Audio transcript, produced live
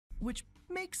which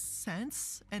makes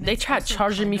sense. And they tried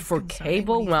charging me for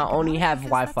cable when I only have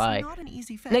Wi-Fi.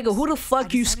 Nigga, who the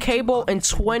fuck used cable in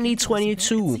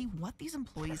 2022? See what these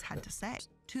employees had to say.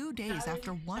 2 days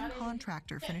after one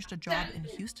contractor finished a job in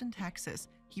Houston, Texas,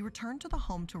 he returned to the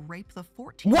home to rape the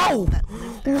 14-year-old that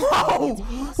lived there.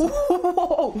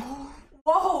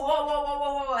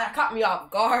 Whoa, that caught me off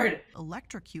guard.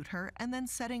 Electrocute her and then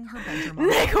setting her bedroom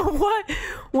on Nigga, what?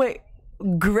 Wait,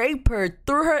 grape her,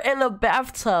 threw her in a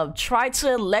bathtub, tried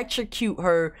to electrocute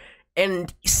her,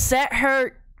 and set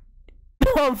her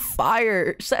on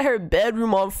fire, set her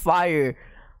bedroom on fire.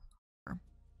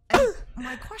 And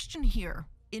my question here,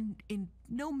 in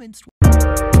no minced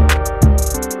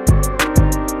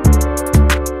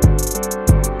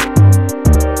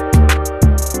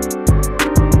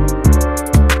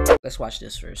Let's watch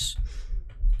this first.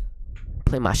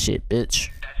 Play my shit, bitch.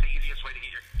 That's the easiest way to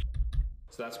get your...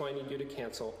 So that's why I need you to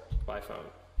cancel by phone.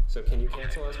 So can you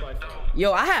cancel us by phone?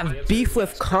 Yo, I have beef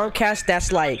with Comcast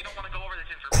that's like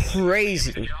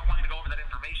crazy. You're not wanting to go over that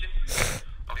information?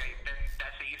 Okay, then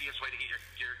that's the easiest way to get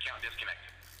your account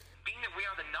disconnected. Being that we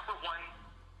are the #1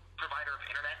 provider of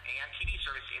internet and TV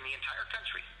service in the entire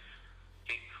country,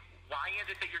 okay, why is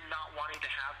it that you're not wanting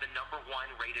to have the #1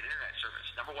 rated internet service,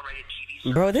 #1 rated TV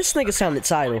service? Bro, this nigga sounded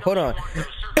tired. Hold on.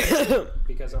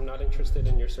 Because I'm not interested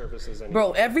in your services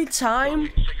anymore. Bro, every time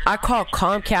I call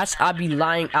Comcast, I be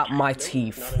lying out my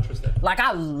teeth. Not interested. Like,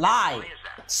 I lie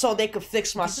so they could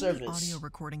fix my Given the service. audio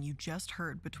recording you just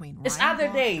heard between It's Ryan either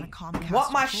Bach they and Comcast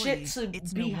want my shit employees, to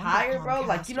it's be no wonder higher, bro.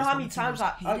 Like, you know Comcast how is many one of the times most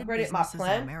I hated upgraded my businesses in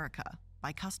plan? America by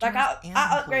Like, customers and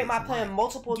I upgrade my employees plan alike.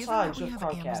 multiple Given times that we with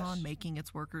have Comcast. Amazon making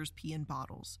its workers pee in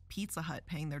bottles, Pizza Hut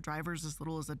paying their drivers as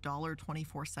little as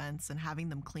 $1.24 and having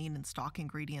them clean and stock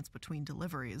ingredients between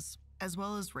deliveries, as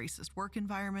well as racist work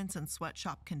environments and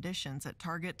sweatshop conditions at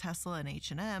Target, Tesla, and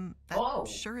H&M, that Oh,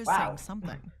 sure is wow. saying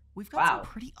something. We've got Wow. some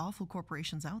pretty awful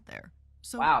corporations out there.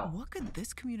 So Wow. what could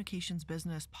this communications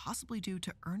business possibly do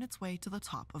to earn its way to the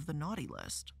top of the naughty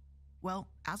list? Well,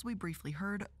 as we briefly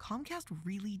heard, Comcast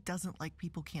really doesn't like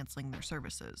people canceling their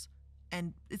services.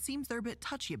 And it seems they're a bit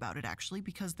touchy about it, actually,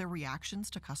 because their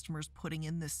reactions to customers putting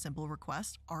in this simple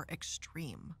request are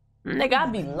extreme. Nigga, I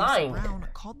be Lisa lying. Brown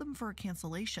called them for a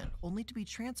cancellation, only to be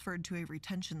transferred to a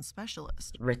retention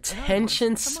specialist. In other words,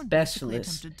 Retention someone basically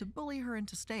specialist. attempted to bully her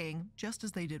into staying, just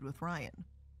as they did with Ryan.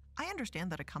 I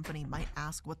understand that a company might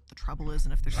ask what the trouble is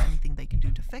and if there's anything they can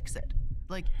do to fix it.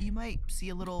 Like, you might see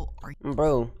a little...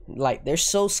 Bro, like, they're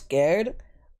so scared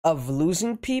of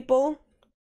losing people,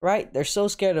 right? They're so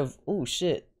scared of... Oh,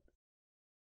 shit.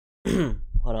 Hold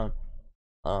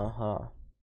on.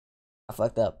 I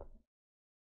fucked up.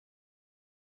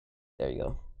 There you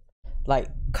go. Like,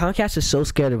 Comcast is so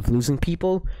scared of losing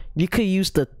people, you could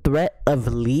use the threat of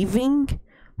leaving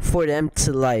for them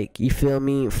to, like, you feel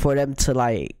me? For them to,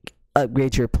 like,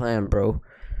 upgrade your plan, bro.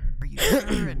 Are you sure?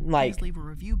 And Like, please leave a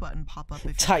review button pop up if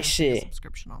you tight cancel shit. a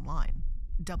subscription online.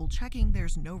 Double checking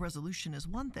there's no resolution is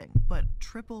one thing, but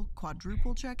triple,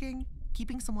 quadruple checking,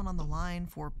 keeping someone on the line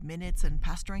for minutes and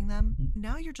pestering them,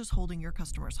 now you're just holding your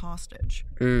customers hostage.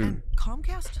 And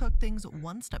Comcast took things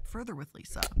one step further with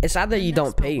Lisa. It's either The you next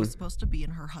don't bill pay. was supposed to be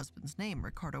in her husband's name,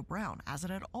 Ricardo Brown, as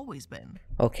it had always been.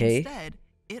 Okay. Instead,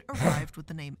 it arrived with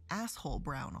the name Asshole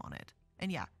Brown on it.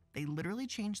 And yeah, they literally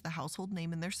changed the household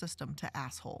name in their system to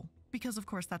Asshole. Because of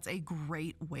course that's a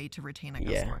great way to retain a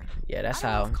customer. Yeah, that's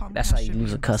I don't know if how Comcast you should lose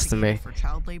be a customer. investigated for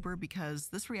child labor, because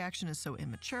this reaction is so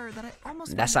immature that I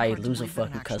almost That's find it how you hard to lose a believe that an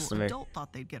fucking actual customer. adult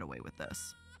thought they'd get away with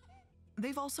this.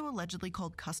 They've also allegedly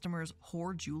called customers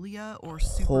Whore Julia or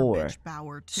Super Whore. Bitch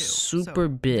Bauer too. Super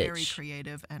bitch. Very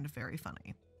creative and very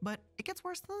funny. But it gets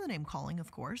worse than the name calling, of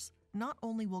course. Not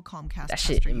only will Comcast That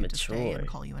shit pester you to stay immature. and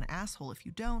call you an asshole if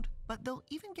you don't, but they'll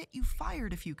even get you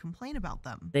fired if you complain about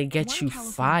them. They get One you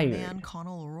California fired. man,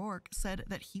 Connell O'Rourke, said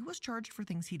that he was charged for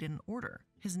things he didn't order.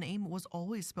 His name was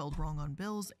always spelled wrong on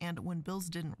bills, and when bills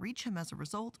didn't reach him as a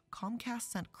result, Comcast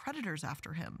sent creditors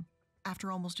after him.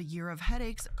 After almost a year of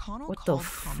headaches, Connell What the called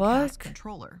Comcast fuck?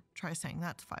 controller. Try saying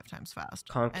that 5 times fast.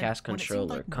 Comcast And when it seemed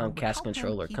controller, like no one would Comcast help him,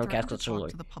 controller, he Comcast threatened to talk controller.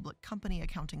 to the Public Company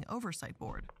Accounting Oversight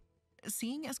Board.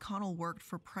 Seeing as Connell worked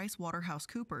for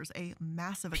PricewaterhouseCoopers, a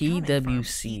massive accounting firm, he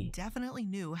PwC. definitely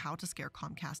knew how to scare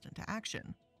Comcast into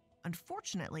action.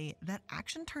 Unfortunately, that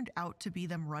action turned out to be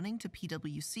them running to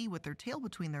PwC with their tail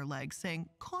between their legs, saying,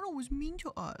 "Connell was mean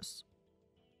to us."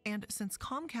 And since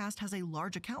Comcast has a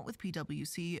large account with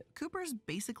PwC, Coopers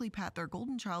basically pat their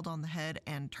golden child on the head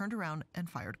and turned around and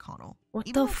fired Connell. What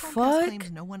Even the though Comcast fuck?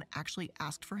 claims no one actually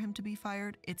asked for him to be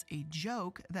fired, it's a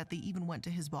joke that they even went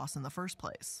to his boss in the first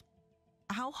place.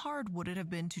 How hard would it have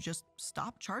been to just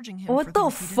stop charging him for What the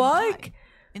things he didn't buy? fuck?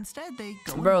 Instead, they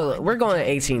go Bro, we're going to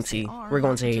AT&T. AT&T. We're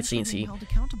going to AT&T.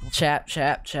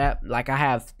 Chap. Like I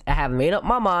have made up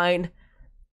my mind,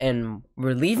 and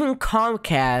we're leaving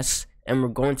Comcast and we're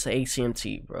going to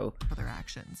AT&T, bro. For their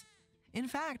actions. In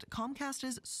fact, Comcast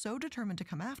is so determined to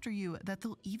come after you that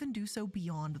they'll even do so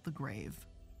beyond the grave.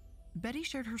 Betty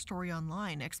shared her story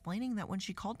online, explaining that when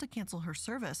she called to cancel her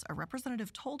service, a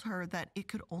representative told her that it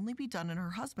could only be done in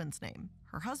her husband's name,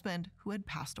 her husband who had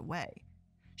passed away.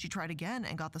 She tried again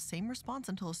and got the same response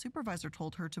until a supervisor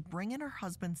told her to bring in her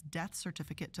husband's death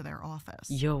certificate to their office.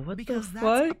 Yo, what the fuck? Because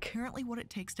that's apparently what it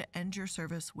takes to end your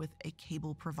service with a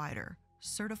cable provider.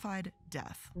 Certified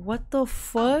death. What the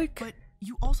fuck? But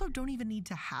you also don't even need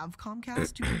to have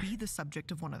Comcast to be the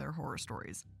subject of one of their horror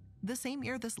stories. The same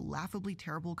year this laughably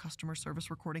terrible customer service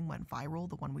recording went viral,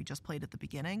 the one we just played at the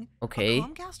beginning, okay, a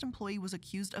Comcast employee was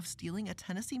accused of stealing a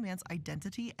Tennessee man's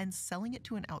identity and selling it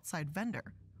to an outside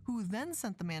vendor, who then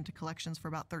sent the man to collections for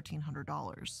about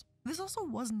 $1,300. This also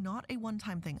was not a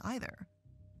one-time thing either.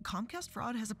 Comcast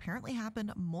fraud has apparently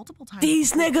happened multiple times.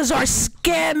 These niggas are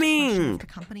scamming! The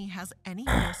company has any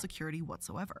real security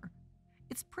whatsoever.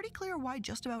 It's pretty clear why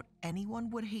just about anyone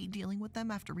would hate dealing with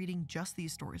them after reading just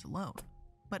these stories alone.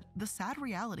 But the sad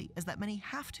reality is that many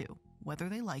have to, whether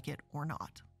they like it or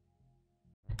not.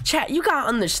 Chat, you gotta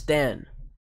understand,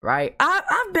 right?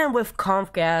 I've been with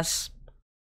Comcast,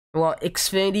 well,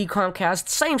 Xfinity, Comcast,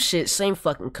 same shit, same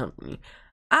fucking company.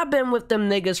 I've been with them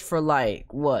niggas for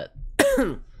like, what?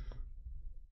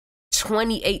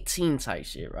 2018 type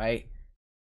shit, right?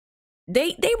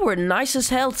 They were nice as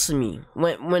hell to me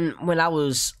when I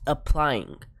was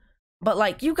applying. But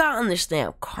like, you gotta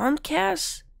understand,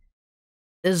 Comcast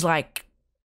is like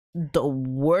the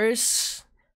worst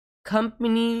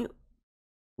company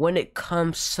when it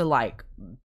comes to like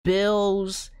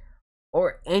bills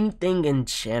or anything in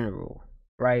general,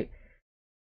 right?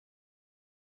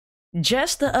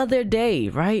 Just the other day,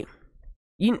 right?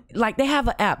 You like, they have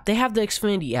an app. They have the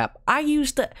Xfinity app. I be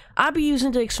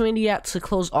using the Xfinity app to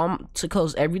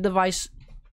close every device.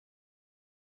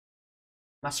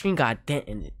 My screen got a dent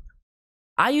in it.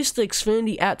 I use the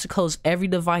Xfinity app to close every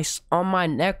device on my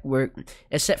network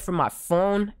except for my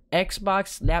phone,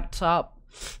 Xbox, laptop,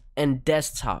 and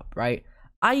desktop, right?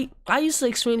 I use the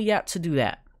Xfinity app to do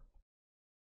that.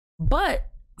 But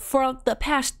for the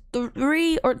past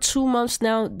 3 or 2 months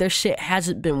now, their shit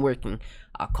hasn't been working.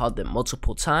 I called them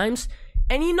multiple times,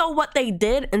 and you know what they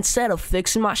did? Instead of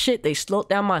fixing my shit, they slowed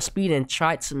down my speed and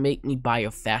tried to make me buy a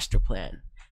faster plan.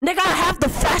 They gotta have the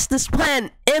fastest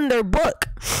plan in their book.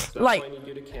 So like,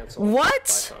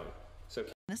 what?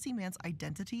 Tennessee man's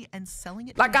identity and selling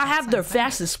it. Like, I have their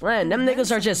fastest plan. Them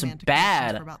niggas are just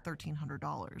bad. For about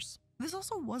 $1,300. This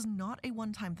also was not a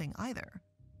one-time thing either.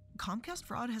 Comcast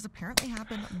fraud has apparently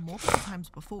happened multiple times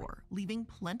before, leaving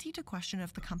plenty to question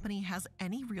if the company has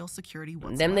any real security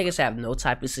whatsoever. Them niggas have no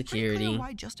type of Pretty security. clear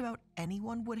why just about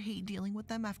anyone would hate dealing with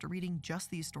them after reading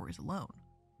just these stories alone.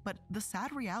 But the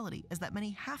sad reality is that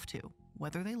many have to,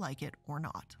 whether they like it or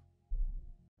not.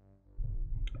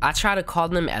 I try to call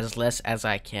them as less as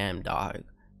I can, dog.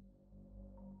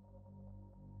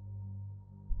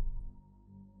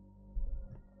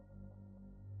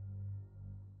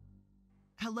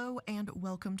 Hello and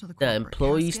welcome to the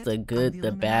employees, Casket. the good, I'm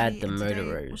the bad, the and today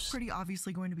murderers. We're pretty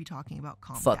obviously going to be talking about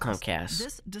Comcast. Fuck Comcast.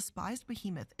 This despised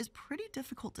behemoth is pretty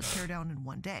difficult to tear down in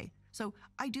one day. So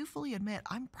I do fully admit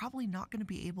I'm probably not going to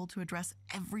be able to address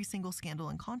every single scandal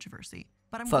and controversy.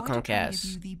 But I'm Fuck going to try to Comcast.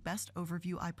 give you the best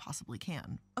overview I possibly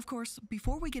can. Of course,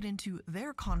 before we get into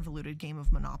their convoluted game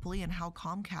of Monopoly and how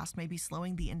Comcast may be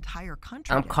slowing the entire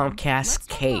country I'm down, Comcast let's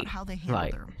talk K. about how they handle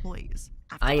Like, their employees.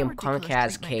 After I the am ridiculous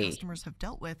Comcast treatment K. customers have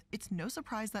dealt with, it's no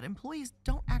surprise that employees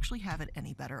don't actually have it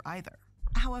any better either.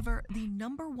 However, the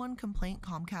 #1 complaint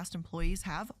Comcast employees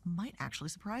have might actually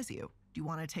surprise you. Do you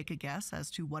want to take a guess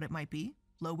as to what it might be?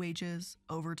 Low wages,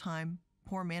 overtime,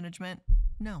 poor management?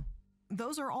 No.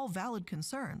 Those are all valid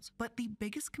concerns, but the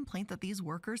biggest complaint that these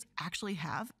workers actually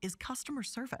have is customer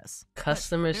service.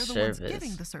 Customer They're the service. ones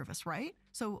giving the service, right?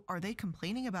 So are they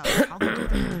complaining about how they do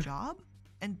their job?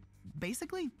 And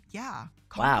basically, yeah,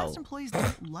 Comcast Wow. employees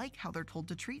don't like how they're told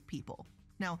to treat people.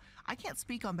 Now, I can't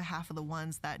speak on behalf of the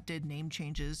ones that did name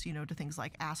changes, to things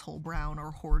like Asshole Brown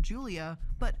or Whore Julia,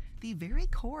 but the very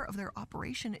core of their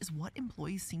operation is what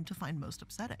employees seem to find most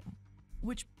upsetting.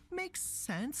 Which makes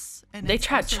sense. And They it's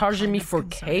tried also charging kind me of for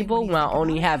concerning cable when you when I think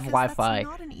only about it, have because that's Wi-Fi.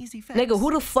 not an easy fix. Nigga, who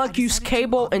the I fuck use decided to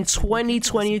cable in obviously look into this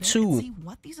a bit and 2022? see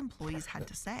what these employees had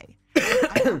to say.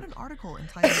 I found an article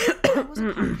entitled "I was a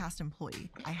Comcast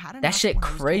employee. I had That enough shit when I was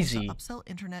told to crazy. upsell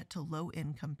internet to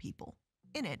low-income people."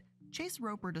 In it, Chase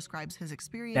Roper describes his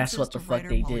experiences what the to fuck writer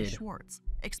they Wally did. Schwartz,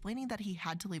 explaining that he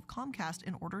had to leave Comcast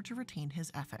in order to retain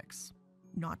his ethics.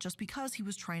 Not just because he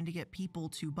was trying to get people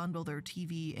to bundle their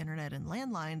TV, internet, and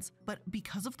landlines, but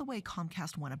because of the way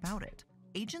Comcast went about it.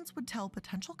 Agents would tell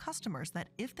potential customers that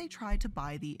if they tried to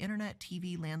buy the internet,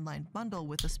 TV, landline bundle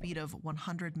with a speed of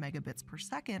 100 megabits per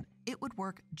second, it would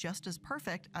work just as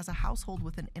perfect as a household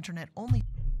with an internet-only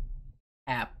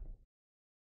app.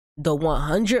 The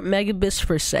 100 megabits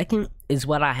per second is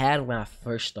what I had when I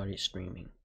first started streaming.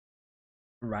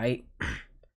 Right?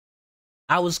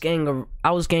 I was getting an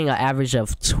average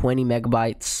of 20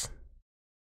 megabytes.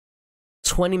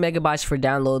 20 megabytes for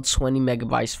download, 20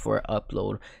 megabytes for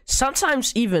upload.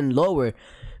 Sometimes even lower.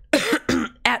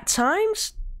 At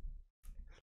times,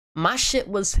 my shit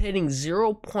was hitting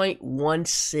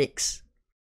 0.16.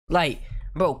 Like,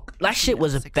 bro, that shit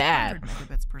was bad.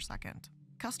 Megabits per second.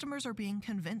 Customers are being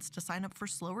convinced to sign up for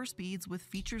slower speeds with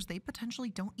features they potentially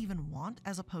don't even want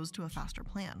as opposed to a faster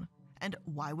plan. And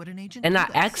why would an agent And do I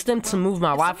this? asked them to move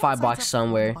my if Wi-Fi someone signs box up for the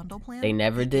somewhere. bundle plan, They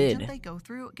never the agent did. they go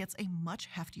through gets a much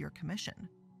heftier commission.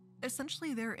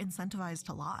 Essentially, they're incentivized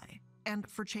to lie. And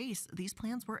for Chase, these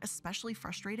plans were especially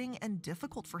frustrating and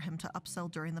difficult for him to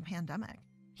upsell during the pandemic.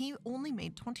 He only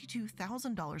made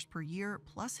 $22,000 per year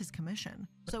plus his commission.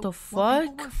 So the while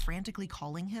people fuck? were frantically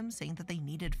calling him saying that they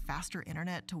needed faster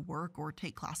internet to work or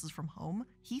take classes from home,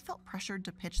 he felt pressured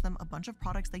to pitch them a bunch of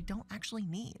products they don't actually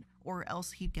need, or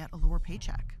else he'd get a lower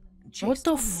paycheck. Chase What the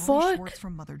told Wally fuck? Schwartz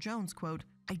from Mother Jones, quote,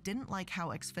 "I didn't like how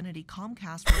Xfinity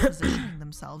Comcast were positioning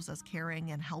themselves as caring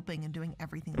and helping and doing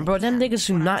everything they Bro, them can. niggas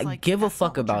do When I was not like, give a that's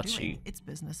fuck not what you're about doing. you. It's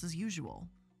business as usual."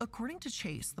 According to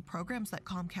Chase, the programs that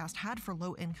Comcast had for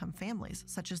low-income families,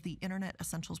 such as the Internet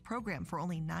Essentials program for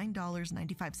only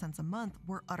 $9.95 a month,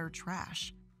 were utter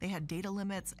trash. They had data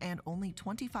limits and only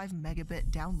 25 megabit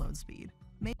download speed.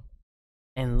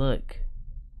 And look,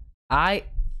 I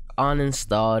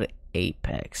uninstalled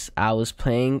Apex. I was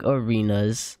playing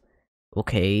arenas.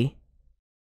 Okay.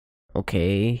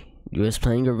 You was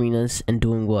playing arenas and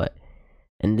doing what?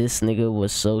 And this nigga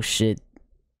was so shit.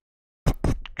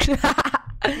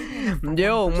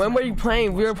 Yo, when were you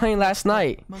playing? We were playing last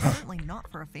night. Most certainly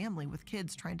not for a family with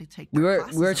kids trying to take We their were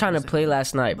classes trying to over play Zoom.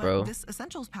 last night, But bro. this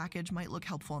essentials package might look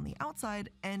helpful on the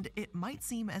outside, and it might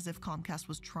seem as if Comcast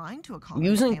was trying to accommodate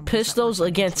Using families that were pistols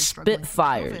against financially struggling through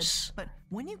Spitfires. COVID, but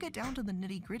when you get down to the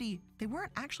nitty-gritty, they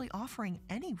weren't actually offering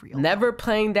any real Never help.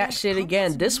 playing that And shit Comcast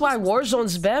again. This is why knew this was the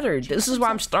Warzone's case. better. Chase This is why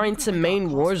I'm himself starting to frequently main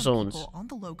got calls from Warzones. people on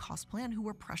the low-cost plan who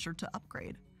were pressured to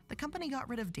upgrade. The company got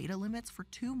rid of data limits for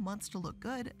 2 months to look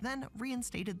good, then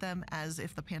reinstated them as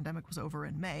if the pandemic was over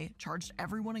in May, charged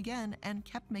everyone again, and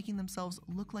kept making themselves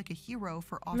look like a hero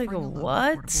for offering Nigga, a low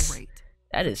what? affordable rate.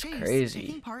 That is Chase, crazy.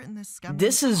 taking part in this scummy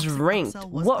This is toxic ranked. upsell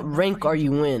was What enough rank for are him to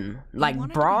you leave. in? He Like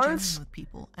wanted to be genuine bronze? with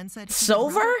people and said he'd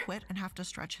Silver? rather quit and have to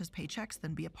stretch his paychecks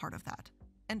than be a part of that.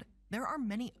 And there are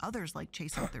many others like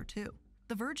Chase out there too.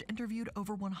 The Verge interviewed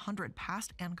over 100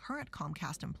 past and current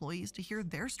Comcast employees to hear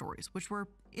their stories, which were,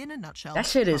 in a nutshell, That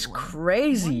shit is troubling.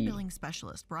 crazy. One billing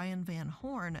specialist, Brian Van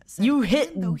Horn, said You even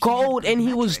hit though he had gold good and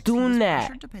he was metrics, doing that.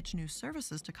 pressured to pitch new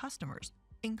services to customers,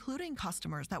 including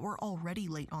customers that were already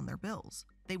late on their bills.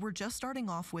 They were just starting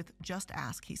off with Just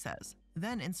Ask, he says.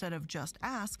 Then instead of Just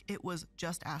Ask, it was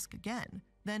Just Ask again.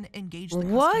 Then engage the customer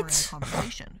in a What?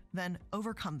 conversation. Then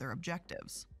overcome their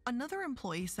objectives. Another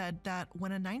employee said that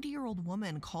when a 90-year-old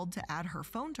woman called to add her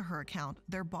phone to her account,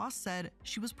 their boss said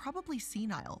she was probably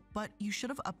senile, but you should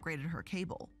have upgraded her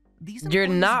cable. These You're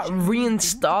employees not genuinely didn't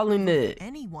reinstalling approve of it.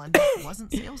 anyone that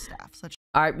wasn't sales staff, such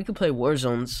Alright, we can play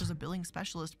Warzones. as a billing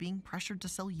specialist being pressured to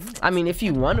sell units. I mean, if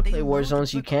you And want to they play loathed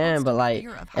Warzones, you the can, but constant like,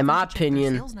 fear of in having my to check their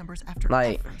opinion, sales numbers after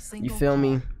like, every you single feel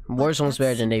me? call. But Warzone's that's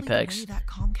better than simply the Apex. way that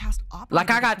Comcast Like,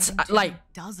 I operated, got, according to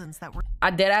like, dozens that were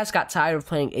I deadass got tired of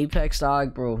playing Apex,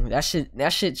 dog, bro. That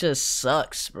shit just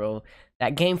sucks, bro.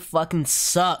 That game fucking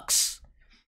sucks.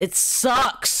 It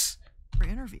sucks.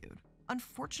 interviewed.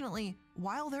 Unfortunately,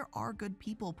 while there are good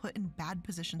people put in bad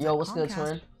positions Yo, at what's good, Comcast,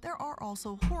 twin? there are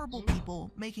also horrible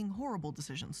people making horrible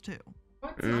decisions too.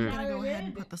 I'm gonna go ahead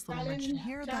and put this little mention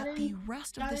here that the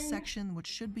rest of this section, which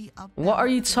should be up. What are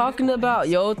you talking about,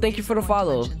 yo? Thank you for the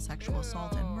follow. Sexual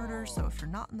assault and murder. So if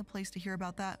you're not in the place to hear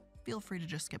about that, feel free to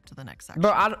just skip to the next section.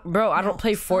 Bro, I don't Now,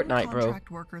 play some Fortnite, bro. contract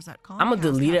workers at I'ma Comcast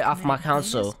delete it have off my committed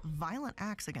console. heinous, violent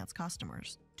acts against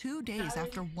customers. 2 days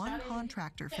after one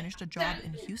contractor finished a job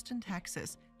in Houston,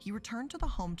 Texas, he returned to the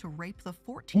home to rape the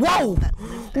 14-year-old Whoa! that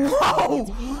lived there. Whoa! It's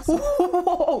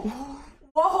awesome.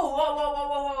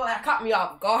 Whoa! That caught me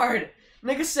off guard.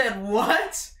 Nigga said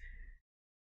what?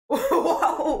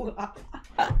 Whoa!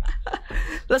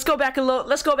 Let's go back a little.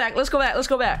 Let's go back.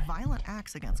 Violent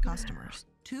acts against customers.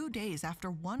 2 days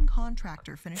after one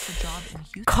contractor finished the job in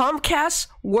Houston. Comcast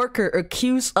worker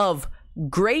accused of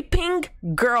raping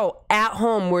girl at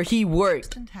home where he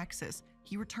worked. In Texas,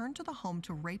 he returned to the home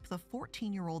to rape the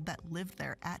 14-year-old that lived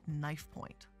there at knife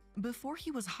point. Before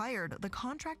he was hired, the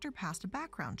contractor passed a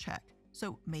background check,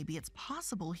 so maybe it's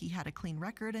possible he had a clean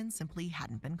record and simply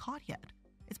hadn't been caught yet.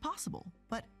 It's possible,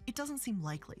 but it doesn't seem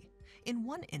likely. In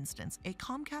one instance, a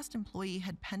Comcast employee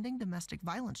had pending domestic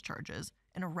violence charges,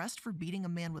 an arrest for beating a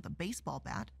man with a baseball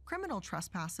bat, criminal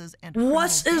trespasses, and what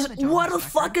the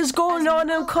fuck is going on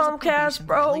in Comcast,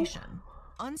 bro?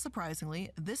 Unsurprisingly,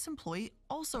 this employee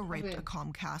also raped a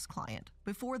Comcast client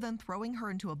before then throwing her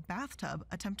into a bathtub,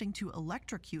 attempting to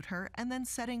electrocute her, and then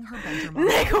setting her bedroom on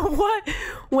fire. Nigga, what?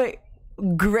 Wait,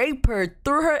 grape her,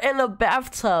 threw her in a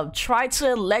bathtub, tried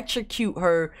to electrocute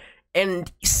her,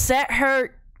 and set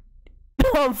her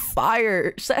on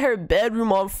fire, set her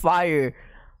bedroom on fire.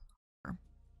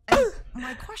 And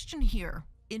my question here,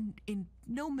 in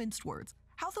no minced words,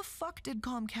 how the fuck did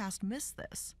Comcast miss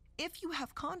this? If you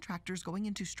have contractors going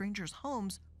into strangers'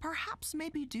 homes, perhaps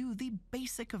maybe do the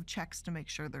basic of checks to make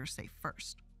sure they're safe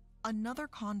first. Another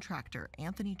contractor,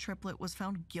 Anthony Triplett, was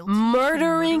found guilty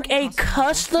murdering a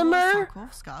customer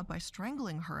by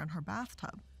strangling her in her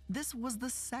bathtub. This was the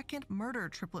second murder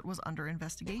Triplett was under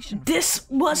investigation for. This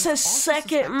was a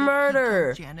second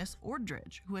murder. Janice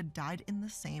Ordridge, who had died in the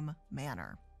same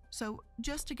manner. So,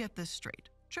 just to get this straight,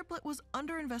 Triplett was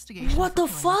under investigation. What the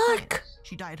fuck?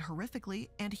 She died horrifically,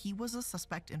 and he was a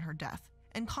suspect in her death.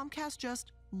 And Comcast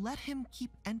just let him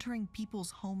keep entering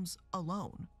people's homes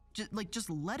alone. Just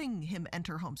letting him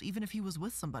enter homes, even if he was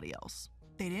with somebody else.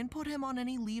 They didn't put him on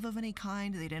any leave of any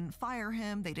kind. They didn't fire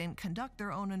him. They didn't conduct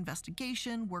their own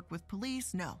investigation, work with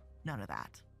police. No, none of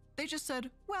that. They just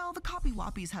said, well, the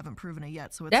copy-woppies haven't proven it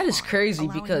yet, so it's That is fine, crazy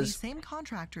because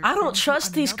I don't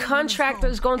trust these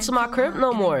contractors going to my crib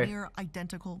no more. In a near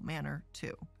identical manner,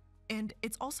 too. And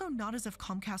it's also not as if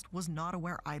Comcast was not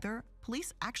aware either.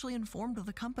 Police actually informed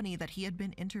the company that he had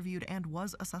been interviewed and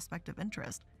was a suspect of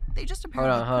interest. They just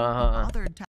apparently couldn't be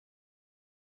bothered to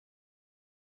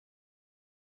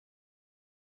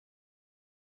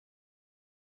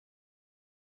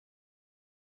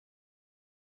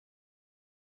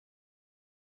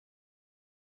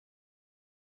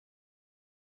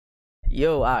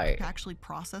actually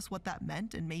process what that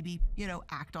meant and maybe,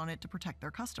 act on it to protect their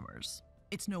customers.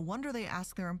 It's no wonder they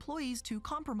ask their employees to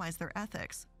compromise their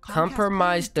ethics.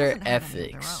 Compromise their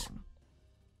ethics.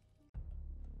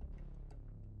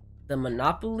 The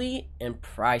monopoly and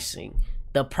pricing.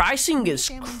 The pricing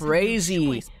is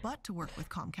crazy. But to work with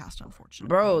Comcast, unfortunately.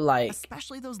 Bro, like,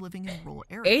 especially those living in rural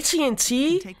areas.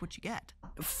 AT&T, take what you get.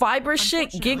 Fiber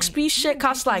shit, gig speed shit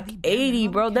costs like 80,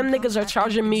 bro. Them niggas are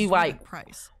charging me like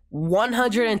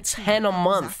 110 a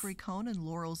month. Zachary Cohn and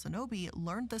Laurel Zanobi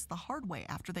learned this the hard way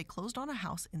after they closed on a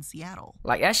house in Seattle.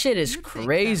 Like, that shit is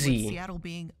crazy. With Seattle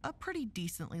being a pretty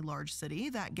decently large city,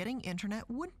 that getting internet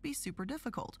wouldn't be super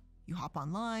difficult. You hop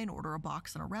online, order a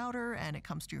box and a router, and it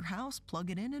comes to your house, plug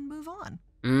it in, and move on.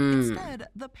 Instead,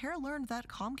 the pair learned that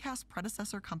Comcast's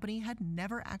predecessor company had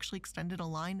never actually extended a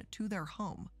line to their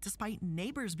home, despite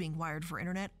neighbors being wired for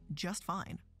internet just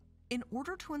fine. In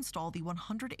order to install the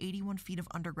 181 feet of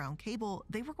underground cable,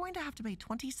 they were going to have to pay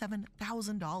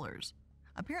 $27,000.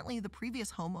 Apparently, the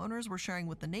previous homeowners were sharing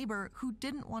with the neighbor who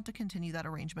didn't want to continue that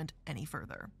arrangement any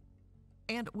further.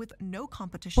 And with no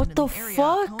competition in the area,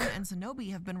 Cohn and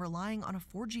Zanobi have been relying on a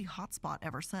 4G hotspot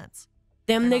ever since.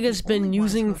 Them niggas been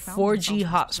using 4G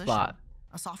hotspot.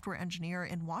 A software engineer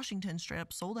in Washington straight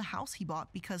up sold a house he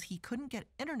bought because he couldn't get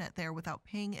internet there without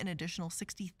paying an additional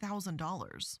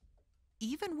 $60,000.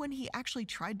 Even when he actually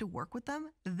tried to work with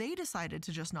them, they decided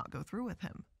to just not go through with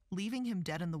him, leaving him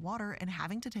dead in the water and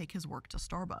having to take his work to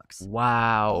Starbucks.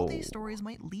 Wow. All these stories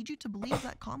might lead you to believe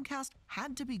that Comcast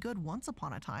had to be good once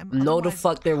upon a time. No, the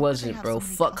fuck there wasn't, bro.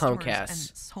 Fuck Comcast. And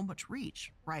so much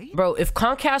reach, right? Bro, if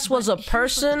Comcast was a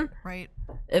person, right?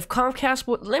 If Comcast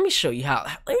would, let me show you how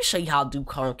to do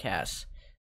Comcast.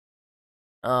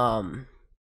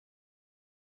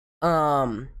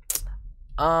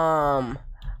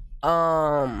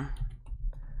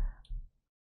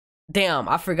 Damn,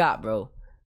 I forgot, bro.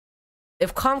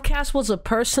 If Comcast was a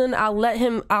person,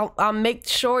 I'll make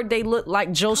sure they look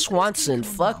like Joe Swanson.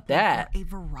 Fuck that. For a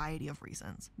variety of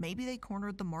reasons. Maybe they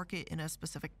cornered the market in a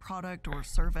specific product or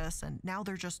service, and now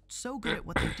they're just so good at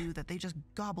what they do that they just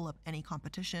gobble up any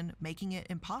competition, making it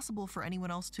impossible for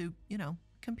anyone else to,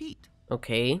 compete.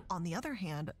 Okay. On the other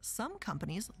hand, some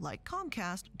companies, like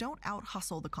Comcast, don't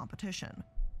out-hustle the competition.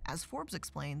 As Forbes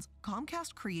explains,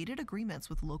 Comcast created agreements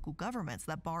with local governments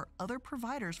that bar other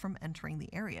providers from entering the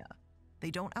area.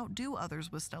 They don't outdo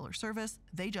others with stellar service,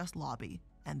 they just lobby,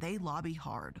 and they lobby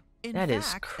hard. In That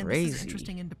is fact, and this is crazy.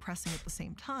 interesting and depressing at the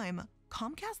same time,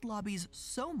 Comcast lobbies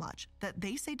so much that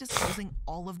they say disclosing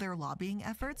all of their lobbying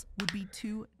efforts would be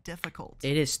too difficult.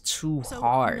 It is too So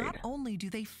hard. not only do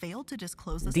they fail to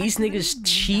disclose this These activity, niggas meaning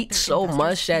cheat that their so investors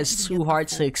much that can't it's even too get the hard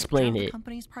full to picture explain of the it.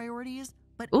 company's priorities,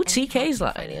 but Ooh, any TK's hopes of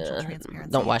like, financial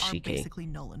transparency don't watch are TK. basically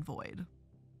null and void.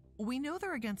 We know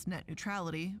they're against net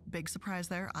neutrality, big surprise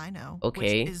there, I know,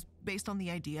 Okay. which is based on the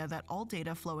idea that all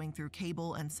data flowing through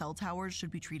cable and cell towers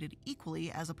should be treated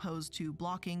equally as opposed to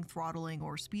blocking, throttling,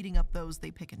 or speeding up those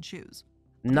they pick and choose.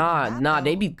 Other than that, Nah,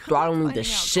 they though, be good luck throttling the finding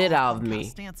out shit all out of Comcast me.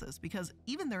 stances, because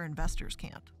even their investors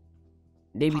can't.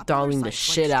 They be Popular throttling the sites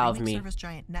like shit out of streaming me. service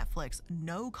giant Netflix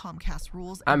know Comcast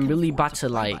rules and I'm can really afford about to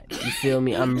play like, by them. you feel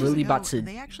me? I'm Years really ago, about to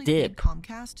they actually paid dip.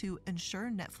 Comcast to ensure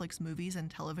Netflix movies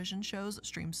and television shows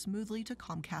stream smoothly to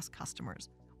Comcast customers,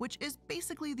 which is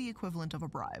basically the equivalent of a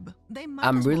bribe. They might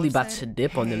I'm as well really have about said, to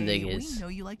dip on them "Hey, niggas." we know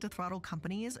you like to throttle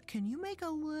companies. Can you make a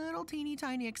little teeny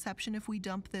tiny exception if we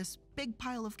dump this big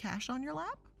pile of cash on your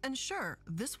lap?" And sure,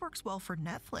 this works well for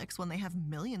Netflix when they have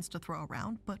millions to throw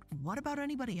around, but what about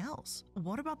anybody else?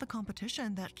 What about the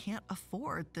competition that can't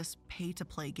afford this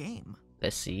pay-to-play game?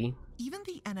 Let's see. Even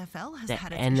the NFL has The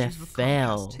had its issues with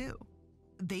NFL. Comcast too.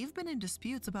 They've been in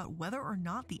disputes about whether or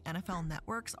not the NFL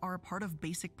networks are a part of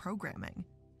basic programming.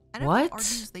 NFL What?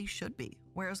 argues they should be,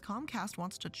 whereas Comcast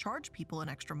wants to charge people an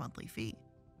extra monthly fee.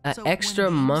 An So when extra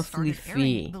games monthly started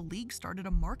airing, fee. the league started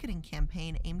a marketing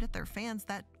campaign aimed at their fans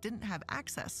that didn't have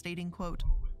access, stating, quote,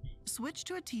 "Switch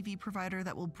to a TV provider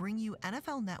that will bring you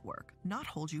NFL Network, not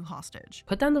hold you hostage."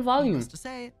 Put down the volume. Needless to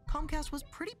say, Comcast was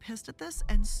pretty pissed at this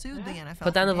and sued the NFL.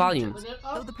 Put down for the volume. damages,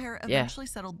 though the pair Yeah. eventually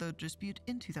settled the dispute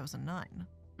in 2009.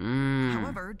 Mm.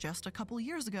 However, just a couple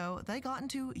years ago, they got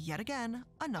into, yet again,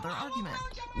 another argument.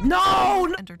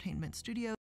 No! Entertainment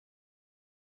Studios.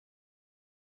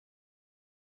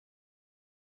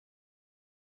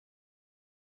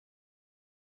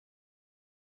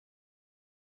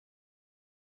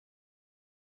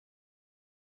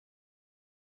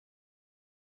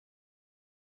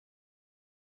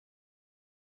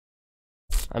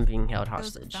 I'm being held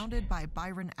Was hostage. founded by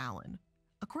Byron Allen.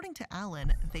 According to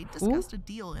Allen, they discussed a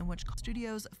deal in which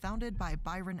studios founded by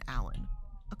Byron Allen.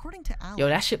 According to Allen, Yo,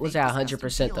 that shit was they at discussed a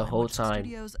 100% deal the in whole which time.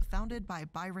 Studios founded by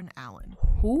Byron Allen.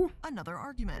 Who? Another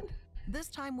argument. This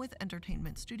time with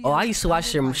Entertainment Studios. Oh, I used to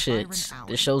watch founded them by Byron shits.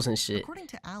 Allen. The shows and shit. According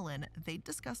to Allen, they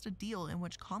discussed a deal in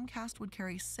which Comcast would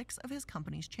carry 6 of his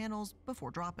company's channels before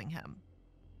dropping him.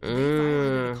 They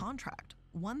violated a contract,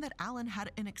 one that Allen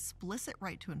had an explicit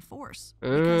right to enforce,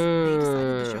 because they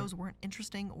decided the shows weren't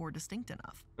interesting or distinct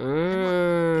enough. And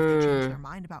look, if they change their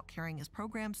mind about carrying his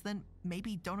programs, then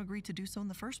maybe don't agree to do so in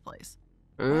the first place.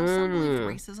 While some believed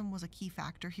racism was a key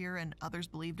factor here and others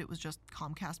believed it was just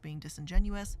Comcast being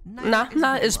disingenuous, neither is a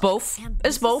good it's look. both. And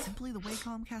It's this both. is simply the way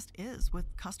Comcast is with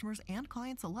customers and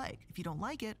clients alike. If you don't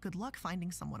like it, good luck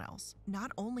finding someone else.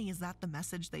 Not only is that the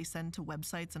message they send to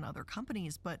websites and other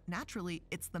companies, but naturally,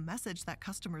 it's the message that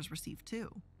customers receive too.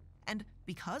 And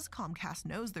because Comcast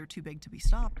knows they're too big to be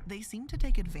stopped, they seem to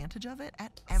take advantage of it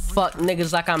at every Fuck turn.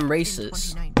 niggas like I'm In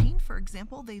racist. 2019, for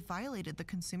example, they violated the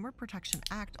Consumer Protection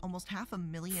Act almost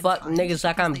 500,000 Fuck times niggas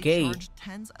like because I'm they gay. charged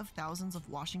tens of thousands of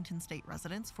Washington state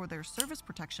residents for their service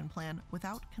protection plan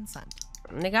without consent.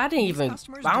 Nigga, I These don't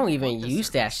customers even didn't want this use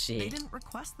that service. They shit. didn't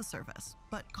request the service,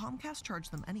 but Comcast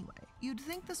charged them anyway. You'd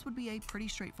think this would be a pretty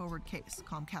straightforward case.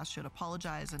 Comcast should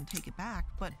apologize and take it back,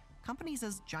 but companies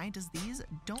as giant as these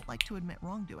don't like to admit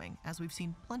wrongdoing, as we've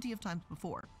seen plenty of times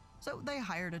before. So they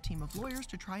hired a team of lawyers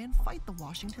to try and fight the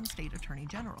Washington State Attorney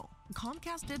General.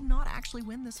 Comcast did not actually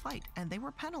win this fight, and they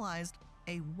were penalized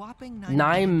a whopping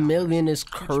 $9 million is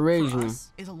which crazy. for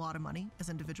us is a lot of money as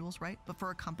individuals, right? But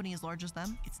for a company as large as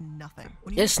them, it's nothing.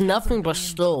 When It's have tens of nothing, but millions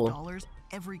of still. dollars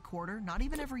every quarter, not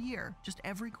even every year, just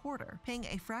every quarter, paying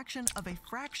a fraction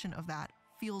of that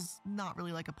feels not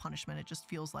really like a punishment, it just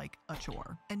feels like a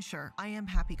chore. And sure, I am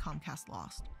happy Comcast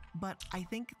lost, but I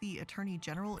think the Attorney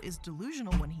General is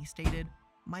delusional when he stated,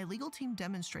 "My legal team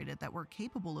demonstrated that we're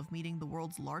capable of meeting the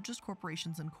world's largest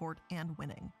corporations in court and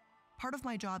winning. Part of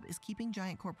my job is keeping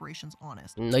giant corporations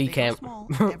honest. No, you Big or can't. small,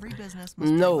 every business must play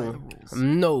by the No. rules."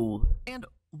 No. And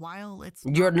while it's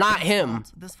You're not his him.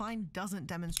 fault, this fine doesn't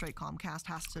demonstrate Comcast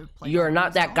has to play. You're by the not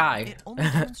rules that at all. guy. It only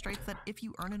demonstrates that if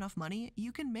you earn enough money,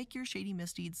 you can make your shady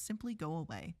misdeeds simply go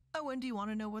away. Oh, and do you want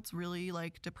to know what's really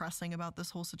depressing about this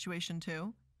whole situation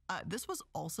too? This was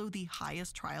also the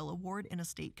highest trial award in a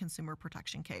state consumer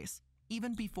protection case.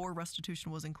 even before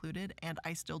restitution was included, and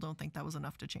I still don't think that was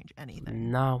enough to change anything.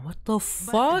 Nah, what the But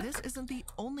fuck? this isn't the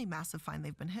only massive fine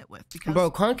they've been hit with. Because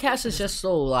Bro, Comcast is just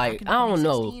so like, back in I don't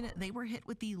know. 2016, they were hit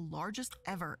with the largest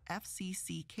ever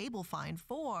FCC cable fine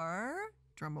for,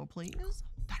 drumroll please,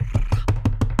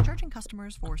 charging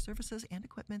customers for services and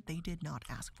equipment they did not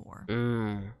ask for.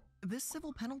 This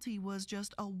civil penalty was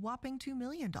just a whopping $2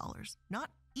 million, not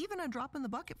even a drop in the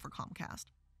bucket for Comcast.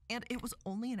 And it was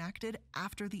only enacted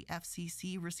after the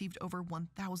FCC received over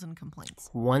 1,000 complaints.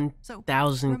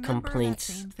 1,000 complaints.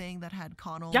 That same thing that had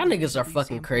Connell. Y'all niggas are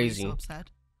fucking crazy. So upset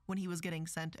when he was getting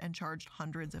sent and charged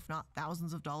hundreds, if not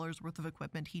thousands of dollars worth of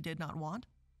equipment he did not want.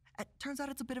 It turns out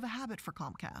it's a bit of a habit for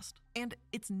Comcast. And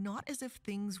it's not as if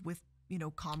things with,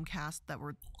 Comcast that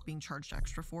were being charged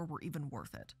extra for were even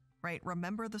worth it, right?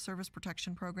 Remember the service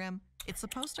protection program? It's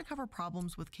supposed to cover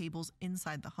problems with cables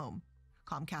inside the home.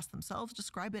 Comcast themselves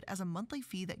describe it as a monthly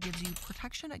fee that gives you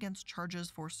protection against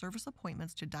charges for service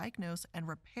appointments to diagnose and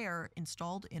repair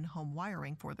installed in-home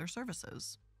wiring for their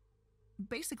services.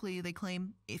 Basically, they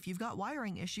claim if you've got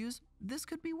wiring issues, this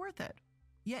could be worth it.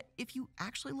 Yet, if you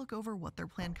actually look over what their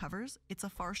plan covers, it's a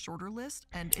far shorter list,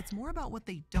 and it's more about what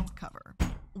they don't cover.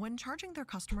 When charging their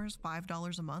customers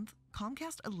 $5 a month,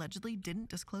 Comcast allegedly didn't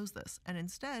disclose this, and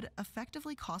instead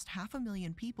effectively cost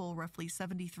 500,000 people roughly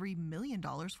 $73 million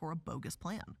for a bogus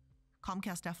plan.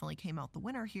 Comcast definitely came out the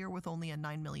winner here with only a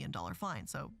 $9 million fine,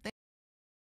 so they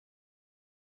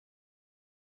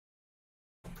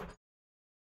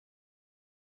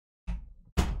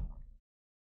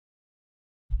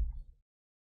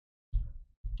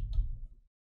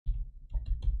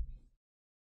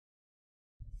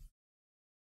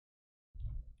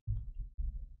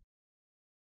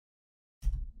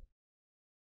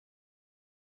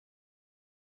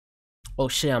Oh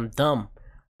shit, I'm dumb.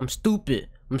 I'm stupid.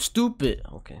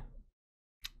 Okay.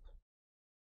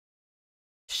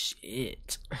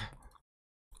 Shit.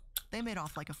 They made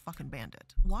off like a fucking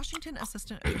bandit. Washington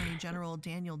Assistant Attorney General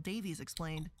Daniel Davies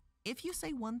explained, if you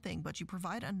say one thing but you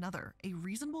provide another, a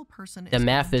reasonable person The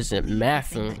math isn't the thing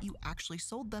mathing. that you actually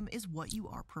sold them is what you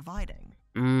are providing.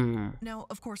 Now,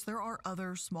 of course, there are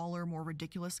other smaller, more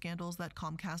ridiculous scandals that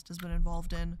Comcast has been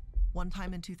involved in. One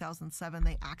time in 2007,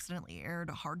 they accidentally aired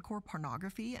hardcore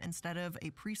pornography instead of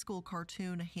a preschool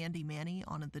cartoon Handy Manny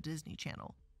on the Disney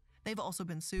Channel. They've also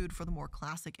been sued for the more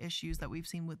classic issues that we've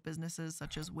seen with businesses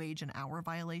such as wage and hour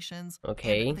violations.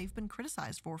 Okay. And they've been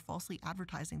criticized for falsely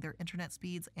advertising their internet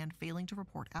speeds and failing to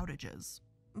report outages.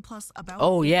 Plus,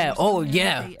 about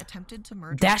they attempted to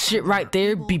merge that shit right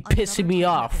there be pissing me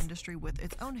off. Industry with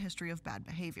its own history of bad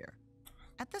behavior.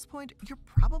 At this point, you're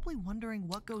probably wondering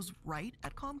what goes right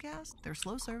at Comcast. Their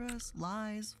slow service,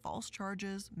 lies, false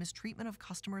charges, mistreatment of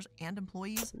customers and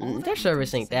employees. Their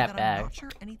service ain't that bad. I'm not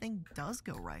sure anything does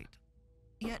go right.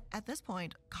 Yet, at this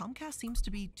point, Comcast seems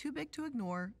to be too big to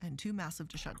ignore and too massive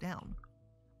to shut down.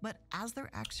 But as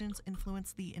their actions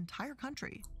influence the entire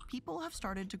country, people have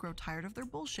started to grow tired of their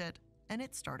bullshit, and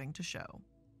it's starting to show.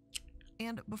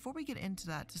 And before we get into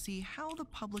that, to see how the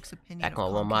public's opinion of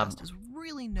Comcast is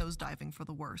really nosediving for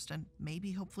the worst, and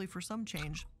maybe hopefully for some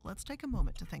change, let's take a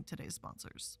moment to thank today's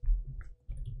sponsors.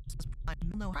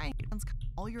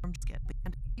 All your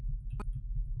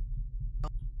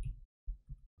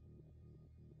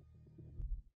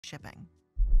shipping.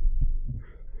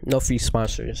 No free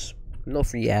sponsors. No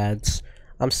free ads.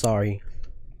 I'm sorry.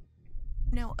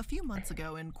 Now, a few months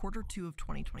ago, in Q2 of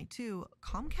 2022,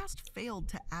 Comcast failed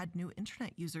to add new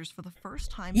internet users for the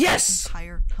first time in the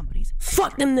entire company's history.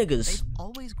 Fuck them niggas. They've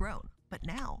always grown, but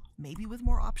now, maybe with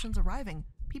more options arriving,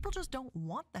 people just don't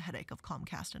want the headache of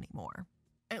Comcast anymore.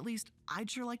 At least,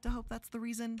 I'd sure like to hope that's the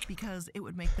reason, because it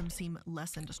would make them seem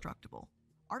less indestructible.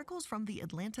 Articles from The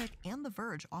Atlantic and The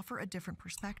Verge offer a different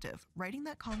perspective, writing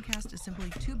that Comcast is simply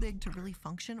too big to really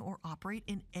function or operate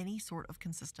in any sort of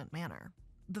consistent manner.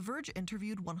 The Verge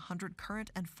interviewed 100 current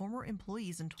and former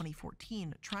employees in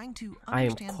 2014, trying to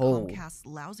understand Comcast's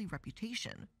lousy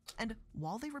reputation. And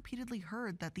while they repeatedly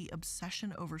heard that the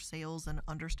obsession over sales and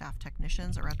understaffed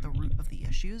technicians are at the root of the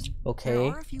issues, there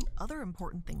are a few other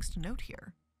important things to note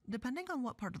here. Depending on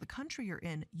what part of the country you're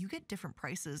in, you get different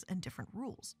prices and different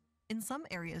rules. In some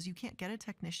areas, you can't get a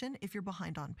technician if you're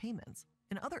behind on payments.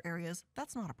 In other areas,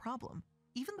 that's not a problem.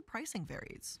 Even the pricing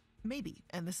varies. Maybe,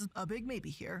 and this is a big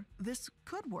maybe here, this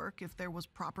could work if there was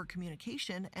proper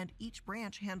communication and each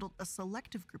branch handled a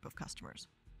selective group of customers.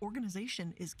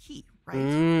 Organization is key, right?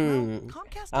 Well,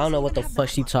 Comcast I don't know what the fuck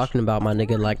she talking about, my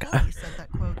nigga. Like, that,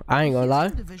 quote, I ain't gonna lie.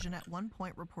 Division at one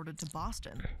point reported to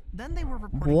Boston. Then they were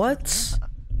reporting to Atlanta.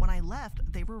 When I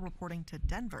left, they were reporting to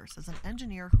Denver as an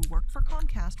engineer who worked for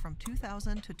Comcast from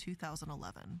 2000 to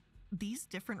 2011. these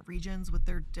different regions with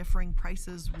their differing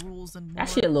prices, rules, and more, That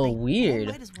shit a little weird.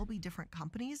 Might as well be different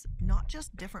companies, not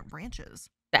just different branches.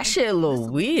 That shit a little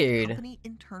weird. Company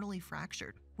internally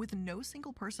fractured, with no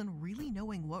single person really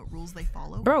knowing what rules they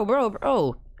follow.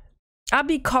 Bro. I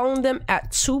be calling them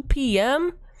at 2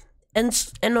 p.m.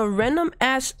 and a random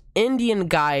ass Indian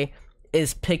guy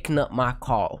is picking up my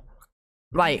call.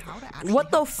 Like,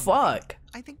 what the fuck?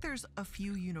 I think there's a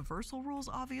few universal rules,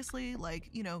 obviously, like,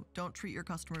 you know, don't treat your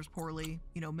customers poorly,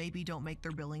 you know, maybe don't make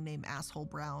their billing name asshole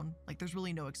brown. Like, there's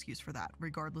really no excuse for that,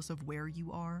 regardless of where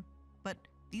you are. But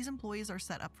these employees are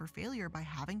set up for failure by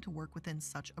having to work within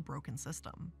such a broken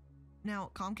system.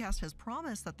 Now, Comcast has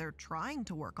promised that they're trying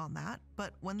to work on that,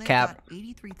 but when they've got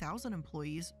 83,000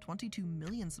 employees, 22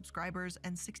 million subscribers,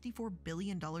 and $64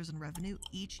 billion in revenue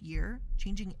each year,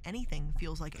 changing anything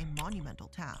feels like a monumental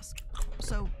task.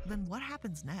 So then what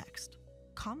happens next?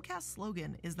 Comcast's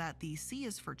slogan is that the C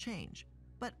is for change,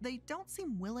 but they don't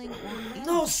seem willing or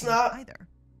able to change either.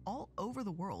 All over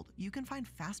the world, you can find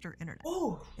faster internet.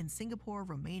 In Singapore,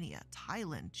 Romania,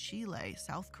 Thailand, Chile,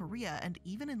 South Korea, and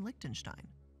even in Liechtenstein.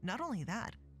 Not only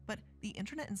that, but the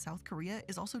internet in South Korea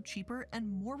is also cheaper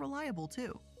and more reliable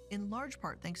too, in large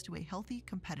part thanks to a healthy,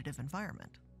 competitive environment.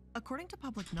 According to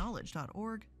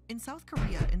publicknowledge.org, in South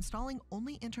Korea, installing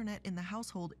only internet in the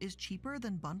household is cheaper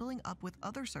than bundling up with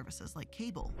other services like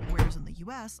cable, whereas in the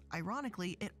US,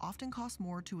 ironically, it often costs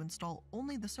more to install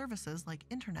only the services like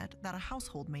internet that a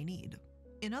household may need.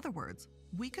 In other words,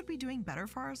 we could be doing better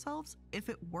for ourselves if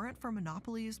it weren't for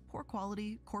monopolies, poor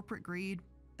quality, corporate greed,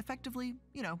 effectively,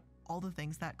 you know, all the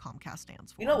things that Comcast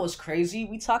stands for. You know what's crazy?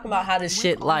 We talking about how this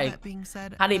shit, like,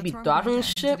 how they be throttling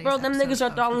shit, bro. Them niggas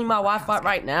are throttling my Wi-Fi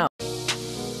right now.